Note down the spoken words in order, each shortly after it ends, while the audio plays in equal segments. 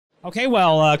Okay,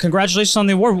 well, congratulations on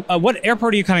the award. What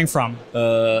airport are you coming from?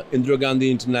 Indira Gandhi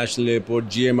International Airport,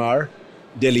 GMR,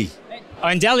 Delhi. Oh,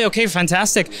 in Delhi, okay,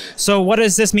 fantastic. So what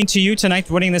does this mean to you tonight,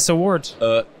 winning this award?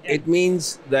 It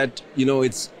means that,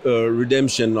 it's a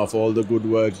redemption of all the good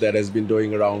work that has been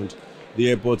doing around.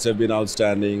 The airports have been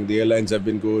outstanding, the airlines have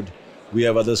been good, we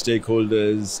have other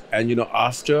stakeholders. And,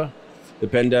 after the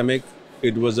pandemic,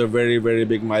 it was a very, very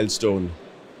big milestone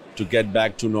to get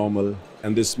back to normal.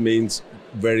 And this means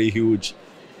very huge.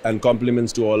 And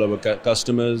compliments to all our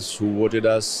customers who voted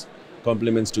us,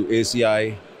 compliments to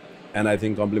ACI, and I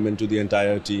think compliment to the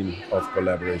entire team of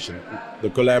collaboration. The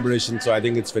collaboration, so I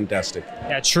think it's fantastic.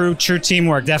 Yeah, true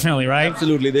teamwork, definitely, right?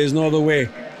 Absolutely, there's no other way.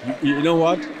 You know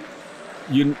what?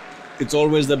 It's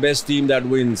always the best team that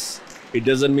wins. It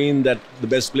doesn't mean that the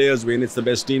best players win, it's the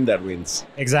best team that wins.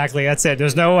 Exactly, that's it.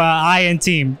 There's no I in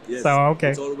team. Yes, so,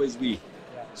 okay. It's always we.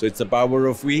 So it's the power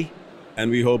of we, and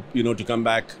we hope, to come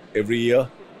back every year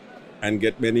and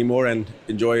get many more and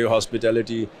enjoy your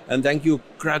hospitality. And thank you,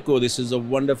 Krakow. This is a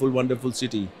wonderful, wonderful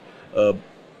city.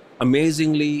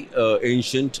 Amazingly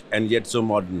ancient and yet so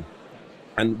modern.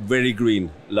 And very green.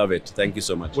 Love it. Thank you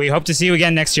so much. We hope to see you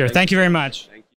again next year. Thank you very much.